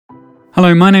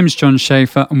Hello, my name is John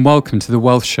Schaefer and welcome to The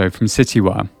Wealth Show from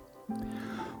Citywire.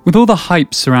 With all the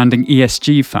hype surrounding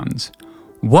ESG funds,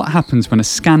 what happens when a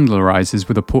scandal arises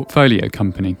with a portfolio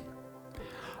company?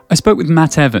 I spoke with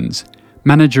Matt Evans,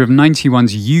 manager of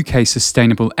 91's UK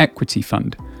Sustainable Equity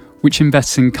Fund, which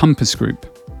invests in Compass Group.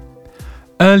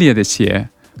 Earlier this year,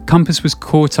 Compass was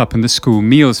caught up in the school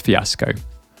meals fiasco,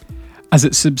 as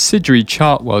its subsidiary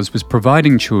Chartwells was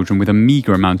providing children with a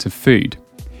meagre amount of food.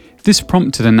 This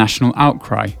prompted a national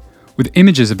outcry, with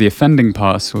images of the offending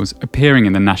parcels appearing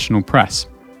in the national press.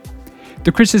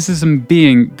 The criticism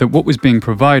being that what was being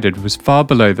provided was far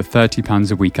below the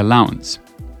 £30 a week allowance.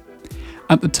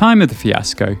 At the time of the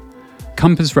fiasco,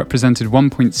 Compass represented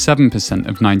 1.7%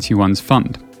 of 91's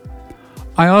fund.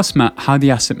 I asked Matt how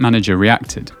the asset manager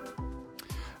reacted.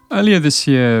 Earlier this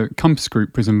year, Compass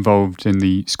Group was involved in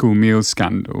the school meals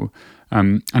scandal. I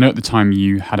know at the time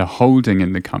you had a holding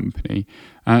in the company.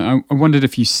 I wondered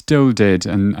if you still did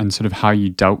and sort of how you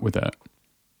dealt with it.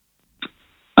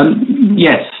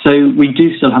 Yes, so we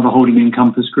do still have a holding in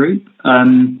Compass Group.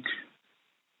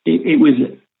 It was,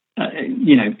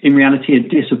 in reality, a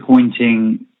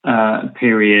disappointing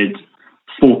period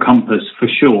for Compass for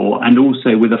sure, and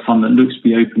also with a fund that looks to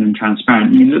be open and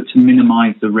transparent. You look to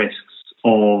minimise the risks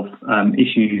of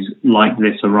issues like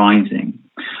this arising.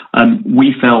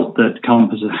 We felt that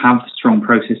Compass have strong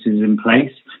processes in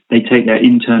place. They take their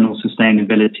internal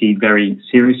sustainability very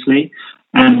seriously,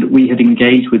 and we had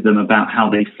engaged with them about how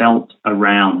they felt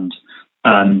around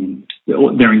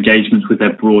their engagements with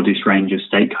their broadest range of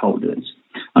stakeholders.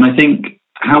 And I think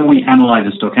how we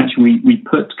analyse a stock, actually we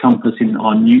put Compass in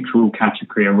our neutral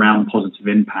category around positive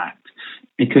impact,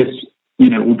 because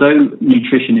although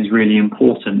nutrition is really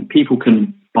important, people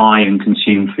can buy and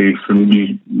consume food from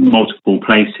multiple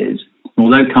places.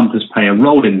 Although Compass play a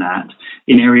role in that,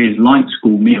 in areas like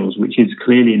school meals, which is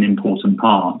clearly an important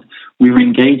part, we were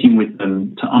engaging with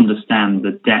them to understand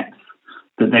the depth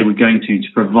that they were going to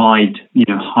provide,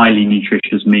 highly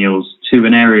nutritious meals to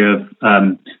an area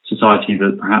of society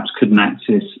that perhaps couldn't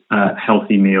access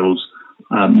healthy meals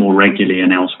more regularly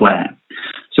and elsewhere.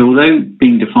 So although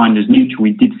being defined as neutral,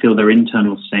 we did feel their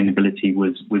internal sustainability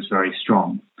was very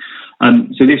strong.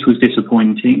 So this was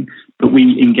disappointing, but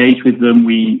we engaged with them.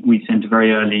 We sent a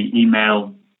very early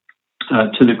email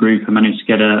to the group and managed to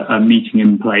get a meeting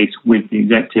in place with the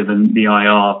executive and the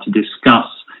IR to discuss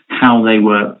how they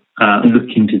were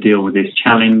looking to deal with this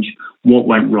challenge, what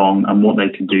went wrong, and what they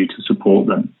could do to support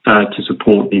them, to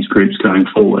support these groups going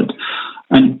forward.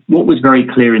 And what was very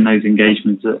clear in those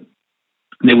engagements that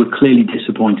they were clearly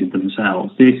disappointed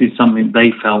themselves. This is something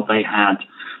they felt they had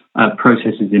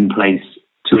processes in place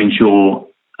to ensure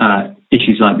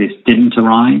issues like this didn't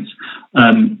arise.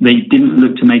 They didn't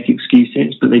look to make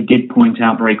excuses, but they did point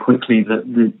out very quickly that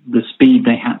the speed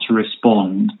they had to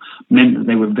respond meant that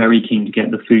they were very keen to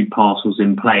get the food parcels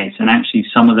in place. And actually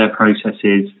some of their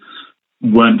processes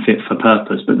weren't fit for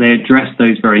purpose, but they addressed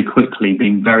those very quickly,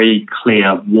 being very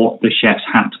clear what the chefs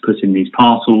had to put in these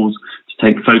parcels, to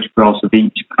take photographs of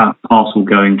each parcel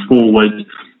going forward,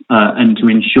 and to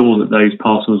ensure that those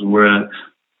parcels were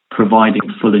providing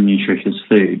full and nutritious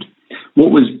food. What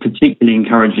was particularly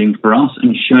encouraging for us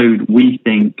and showed, we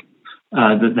think,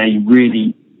 that they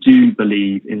really do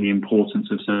believe in the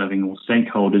importance of serving all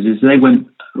stakeholders is they went,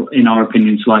 in our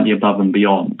opinion, slightly above and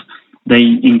beyond. They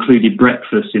included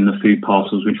breakfast in the food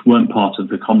parcels, which weren't part of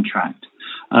the contract.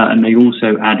 And they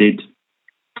also added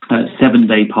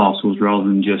 7-day parcels rather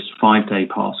than just 5-day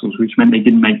parcels, which meant they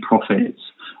didn't make profits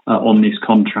on this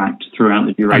contract throughout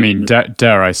the duration. I mean,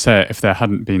 dare I say it, if there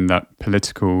hadn't been that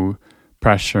political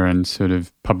pressure and sort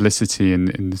of publicity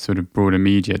in the sort of broader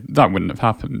media, that wouldn't have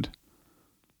happened.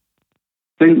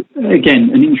 So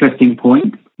again, an interesting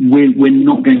point. We're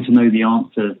not going to know the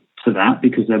answer to that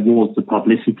because there was the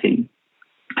publicity.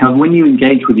 However, when you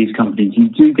engage with these companies, you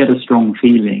do get a strong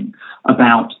feeling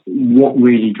about what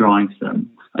really drives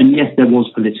them. And yes, there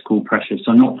was political pressure,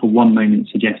 so I'm not for one moment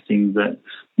suggesting that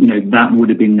that would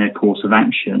have been their course of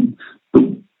action. But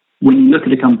when you look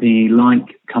at a company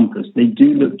like Compass, they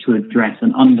do look to address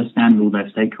and understand all their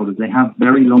stakeholders. They have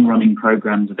very long-running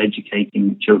programs of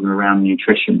educating children around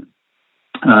nutrition.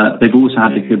 They've also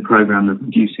had a good program of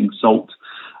reducing salt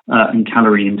and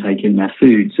calorie intake in their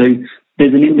food. So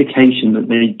there's an indication that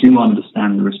they do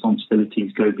understand the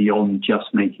responsibilities go beyond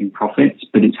just making profits,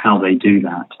 but it's how they do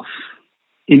that.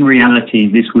 In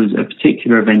reality, this was a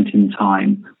particular event in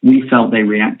time. We felt they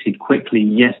reacted quickly.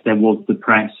 Yes, there was the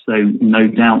press, so no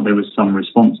doubt there was some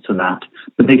response to that.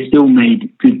 But they still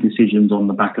made good decisions on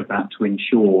the back of that to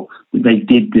ensure that they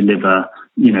did deliver,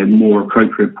 more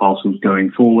appropriate parcels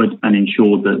going forward and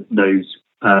ensure that those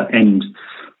end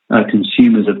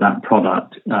consumers of that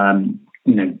product,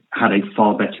 had a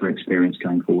far better experience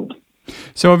going forward.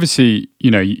 So obviously,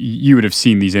 you would have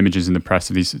seen these images in the press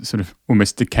of these sort of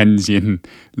almost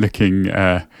Dickensian-looking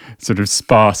sort of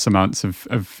sparse amounts of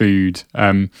food.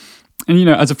 And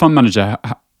as a fund manager,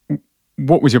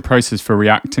 what was your process for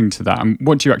reacting to that? And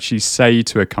what do you actually say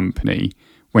to a company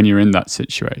when you're in that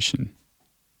situation?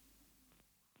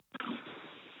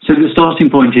 So the starting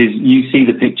point is you see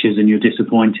the pictures and you're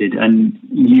disappointed, and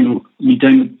you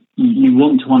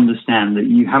want to understand that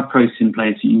you have process in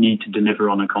place that you need to deliver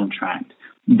on a contract.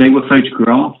 They were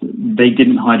photographed. They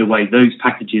didn't hide away. Those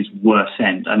packages were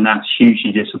sent, and that's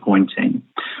hugely disappointing.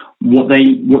 What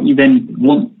you then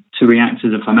want to react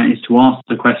as a fund manager is to ask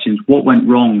the questions: what went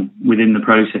wrong within the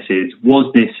processes?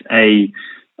 Was this a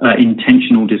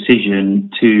intentional decision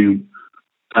to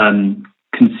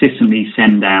consistently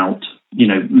send out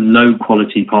low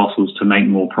quality parcels to make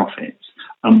more profits?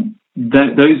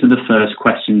 Those are the first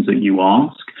questions that you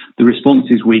ask. The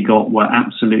responses we got were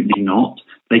absolutely not.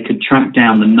 They could track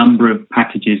down the number of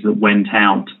packages that went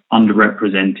out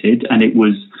underrepresented, and it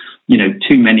was,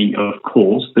 too many, of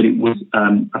course, but it was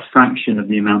a fraction of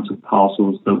the amount of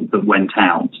parcels that went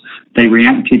out. They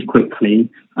reacted quickly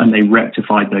and they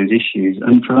rectified those issues.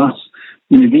 And for us,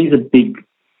 these are big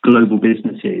global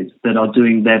businesses that are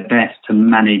doing their best to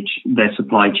manage their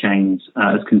supply chains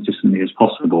as consistently as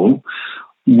possible.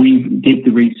 We did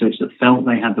the research that felt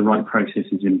they had the right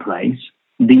processes in place.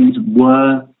 These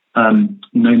were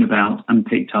known about and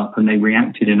picked up, and they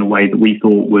reacted in a way that we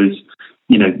thought was,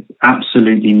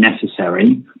 absolutely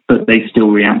necessary, but they still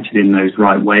reacted in those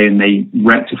right way, and they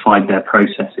rectified their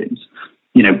processes.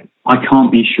 I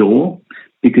can't be sure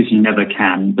because you never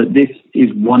can, but this is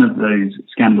one of those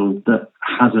scandals that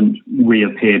hasn't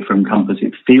reappeared from Compass.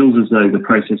 It feels as though the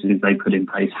processes they put in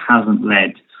place hasn't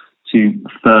led to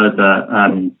further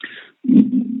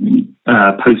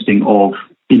posting of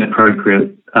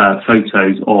inappropriate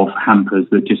photos of hampers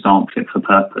that just aren't fit for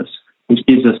purpose, which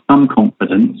gives us some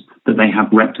confidence that they have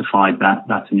rectified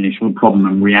that initial problem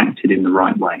and reacted in the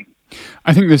right way.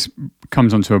 I think this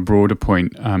comes onto a broader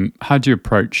point. How do you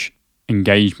approach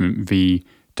engagement via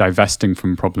divesting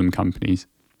from problem companies?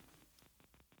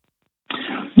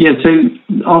 Yeah, so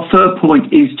our third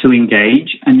point is to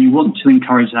engage, and you want to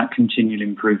encourage that continual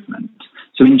improvement.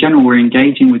 So in general, we're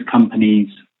engaging with companies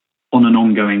on an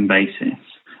ongoing basis,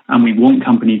 and we want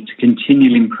companies to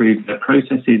continually improve their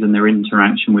processes and their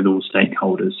interaction with all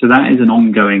stakeholders. So that is an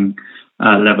ongoing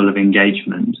level of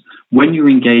engagement. When you're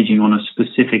engaging on a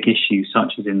specific issue,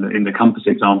 such as in the Compass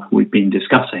example we've been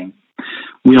discussing,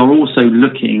 we are also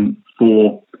looking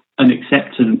for an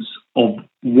acceptance of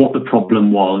what the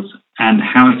problem was and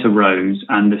how it arose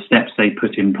and the steps they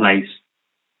put in place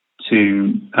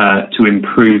to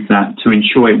improve that, to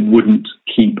ensure it wouldn't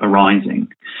keep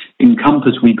arising. In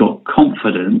Compass, we got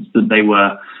confidence that they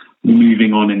were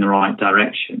moving on in the right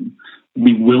direction.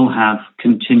 We will have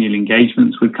continual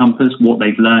engagements with Compass, what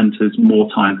they've learned as more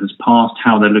time has passed,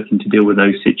 how they're looking to deal with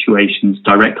those situations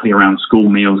directly around school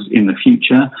meals in the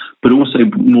future, but also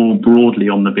more broadly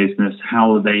on the business,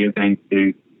 how they are going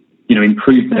to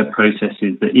improve their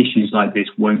processes, that issues like this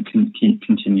won't keep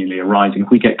continually arising. If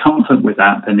we get comfort with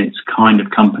that, then it's kind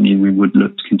of company we would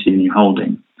look to continue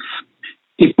holding.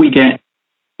 If we get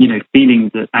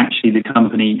feelings that actually the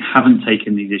company haven't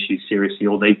taken these issues seriously,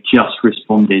 or they've just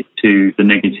responded to the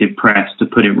negative press to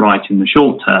put it right in the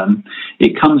short term,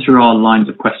 it comes through our lines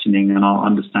of questioning and our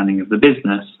understanding of the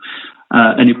business.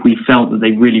 And if we felt that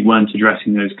they really weren't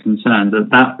addressing those concerns, at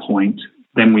that point,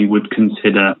 then we would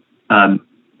consider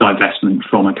divestment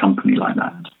from a company like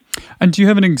that. And do you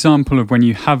have an example of when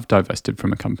you have divested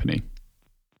from a company?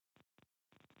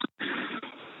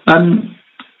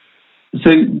 So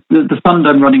the fund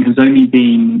I'm running has only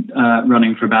been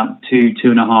running for about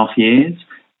 2.5 years.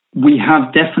 We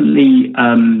have definitely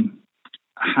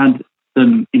had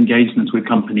some engagements with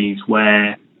companies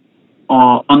where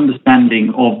our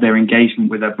understanding of their engagement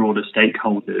with their broader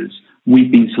stakeholders,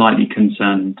 we've been slightly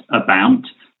concerned about,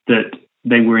 that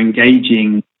they were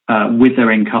engaging with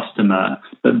their end customer,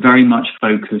 but very much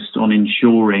focused on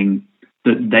ensuring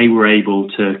that they were able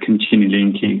to continually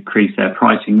increase their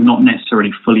pricing, not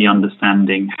necessarily fully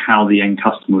understanding how the end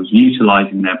customer was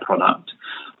utilising their product,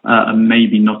 and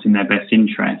maybe not in their best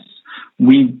interests.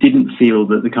 We didn't feel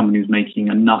that the company was making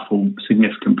enough or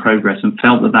significant progress, and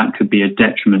felt that that could be a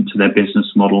detriment to their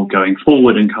business model going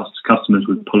forward, and customers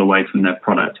would pull away from their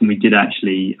product. And we did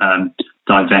actually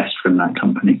divest from that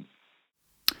company.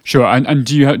 Sure. And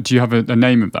do you have a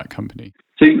name of that company?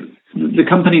 So the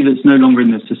company that's no longer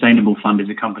in the sustainable fund is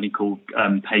a company called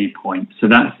PayPoint. So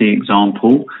that's the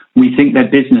example. We think their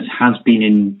business has been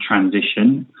in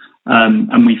transition.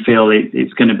 and we feel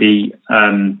it's going to be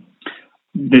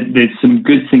there's some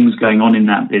good things going on in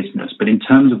that business, but in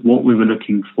terms of what we were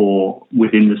looking for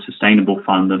within the sustainable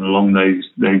fund and along those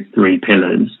three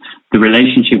pillars, the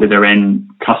relationship with their end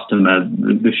customer,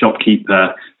 the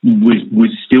shopkeeper, was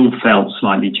still felt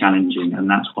slightly challenging, and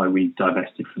that's why we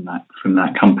divested from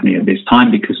that company at this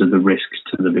time, because of the risks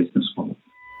to the business model.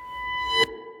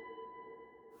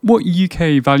 What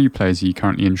UK value players are you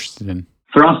currently interested in?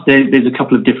 For us, there's a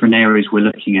couple of different areas we're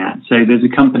looking at. So there's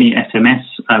a company, SMS,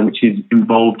 which is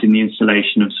involved in the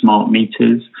installation of smart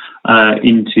meters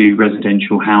into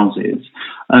residential houses.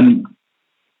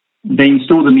 They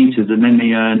install the meters and then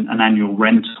they earn an annual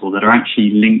rental that are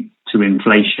actually linked to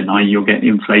inflation, i.e. you'll get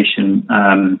inflation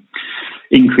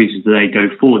increases as they go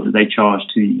forward that they charge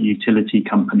to utility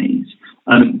companies.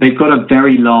 They've got a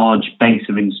very large base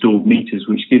of installed meters,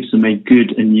 which gives them a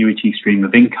good annuity stream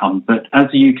of income. But as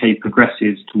the UK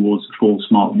progresses towards the full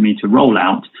smart meter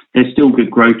rollout, there's still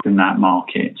good growth in that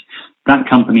market. That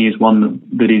company is one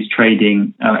that is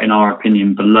trading, in our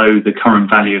opinion, below the current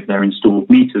value of their installed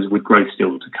meters, with growth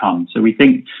still to come. So we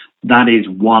think that is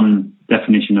one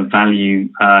definition of value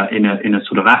in a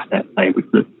sort of asset play, which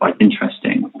looks quite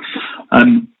interesting.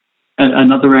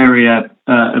 Another area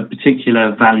of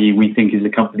particular value we think is a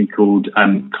company called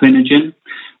Clinigen.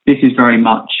 This is very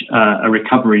much a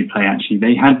recovery play, actually.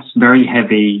 They had very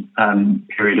heavy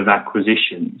period of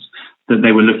acquisitions that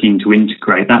they were looking to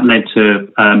integrate. That led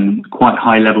to quite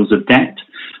high levels of debt,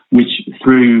 which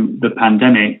through the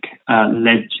pandemic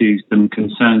led to some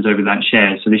concerns over that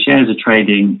share. So the shares are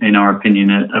trading, in our opinion,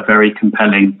 a very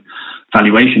compelling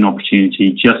valuation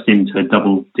opportunity, just into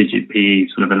double-digit PE,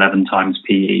 sort of 11 times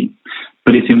PE.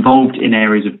 But it's involved in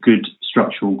areas of good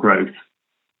structural growth,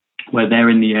 where they're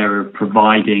in the area of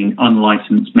providing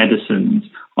unlicensed medicines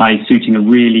by suiting a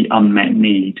really unmet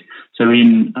need. So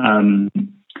in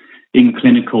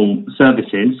clinical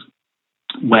services,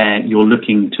 where you're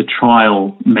looking to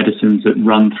trial medicines that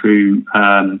run through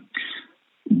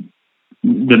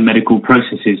the medical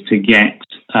processes to get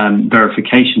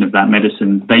verification of that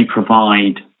medicine, they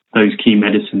provide those key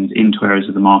medicines into areas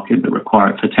of the market that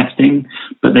require it for testing,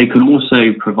 but they can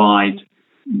also provide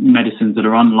medicines that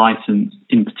are unlicensed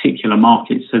in particular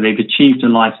markets. So they've achieved a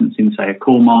license in, say, a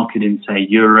core market in, say,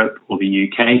 Europe or the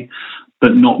UK,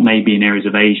 but not maybe in areas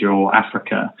of Asia or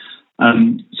Africa.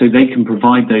 So they can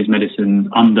provide those medicines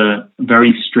under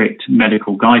very strict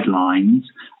medical guidelines,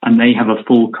 and they have a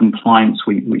full compliance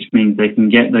suite, which means they can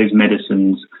get those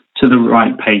medicines to the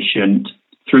right patient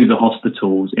through the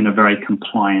hospitals in a very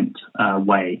compliant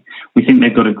way. We think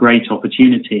they've got a great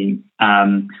opportunity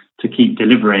to keep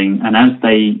delivering, and as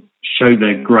they show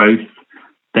their growth,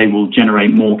 they will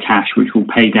generate more cash, which will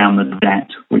pay down the debt,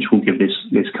 which will give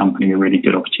this company a really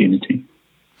good opportunity.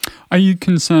 Are you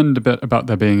concerned a bit about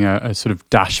there being a sort of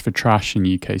dash for trash in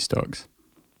UK stocks?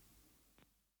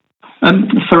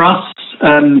 For us,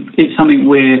 it's something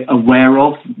we're aware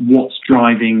of, what's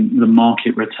driving the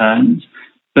market returns.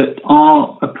 But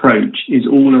our approach is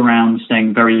all around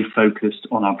staying very focused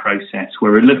on our process,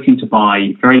 where we're looking to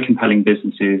buy very compelling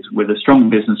businesses with a strong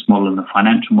business model and the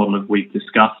financial model that we've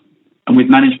discussed, and with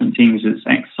management teams that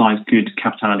exercise good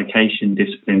capital allocation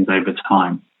disciplines over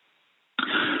time.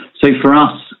 So for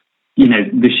us,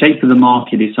 the shape of the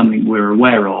market is something we're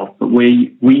aware of, but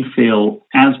we feel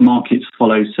as markets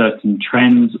follow certain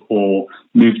trends or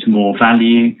move to more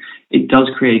value, it does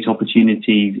create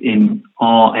opportunities in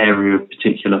our area of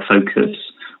particular focus,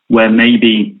 where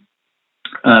maybe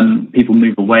people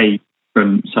move away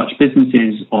from such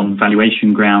businesses on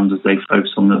valuation grounds as they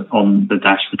focus on the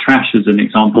dash for trash, as an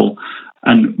example.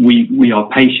 And we are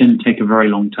patient, take a very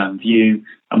long-term view,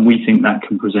 and we think that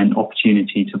can present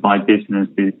opportunity to buy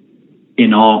businesses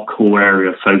in our core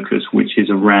area of focus, which is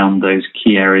around those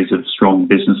key areas of strong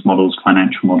business models,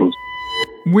 financial models.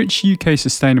 Which UK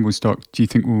sustainable stock do you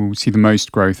think will see the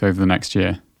most growth over the next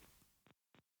year?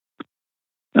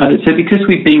 So because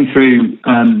we've been through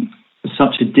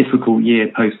such a difficult year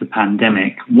post the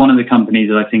pandemic, one of the companies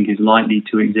that I think is likely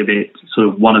to exhibit sort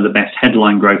of one of the best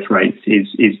headline growth rates is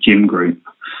Gym Group.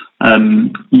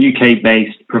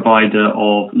 UK-based provider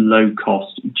of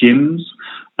low-cost gyms.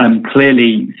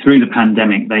 Clearly, through the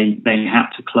pandemic, they had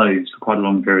to close for quite a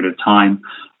long period of time,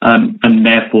 and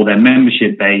therefore their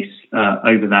membership base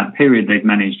over that period they've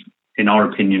managed, in our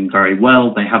opinion, very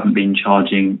well. They haven't been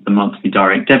charging the monthly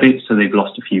direct debit, so they've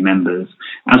lost a few members.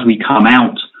 As we come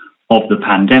out of the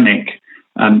pandemic,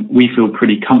 we feel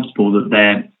pretty comfortable that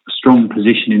their strong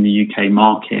position in the UK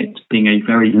market, being a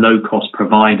very low-cost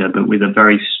provider, but with a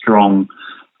very strong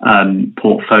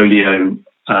portfolio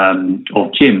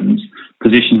of gyms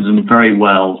positions them very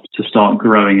well to start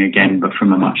growing again, but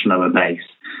from a much lower base.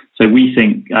 So we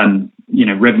think,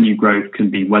 revenue growth can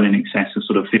be well in excess of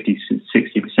sort of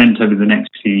 50-60% over the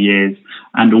next few years.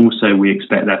 And also we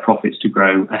expect their profits to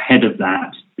grow ahead of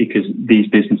that because these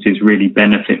businesses really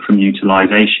benefit from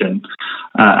utilisation.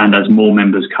 And as more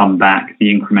members come back,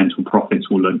 the incremental profits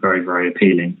will look very, very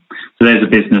appealing. So there's a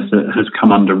business that has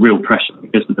come under real pressure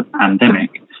because of the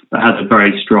pandemic, but has a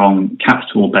very strong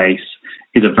capital base,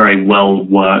 is a very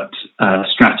well-worked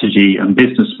strategy and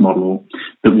business model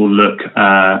that will look,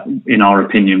 in our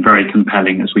opinion, very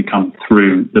compelling as we come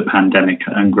through the pandemic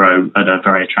and grow at a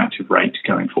very attractive rate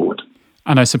going forward.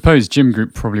 And I suppose Gym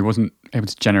Group probably wasn't able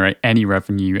to generate any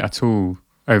revenue at all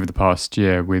over the past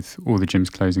year with all the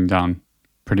gyms closing down,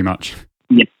 pretty much.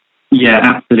 Yeah,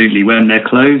 absolutely. When they're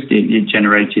closed, it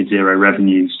generated zero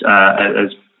revenues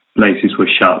as places were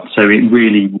shut. So it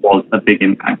really was a big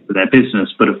impact for their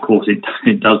business. But of course,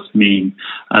 it does mean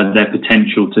their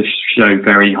potential to show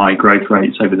very high growth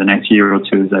rates over the next year or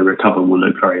two as they recover will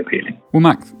look very appealing. Well,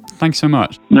 Mac, thanks so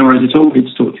much. No worries at all. Good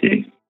to talk to you.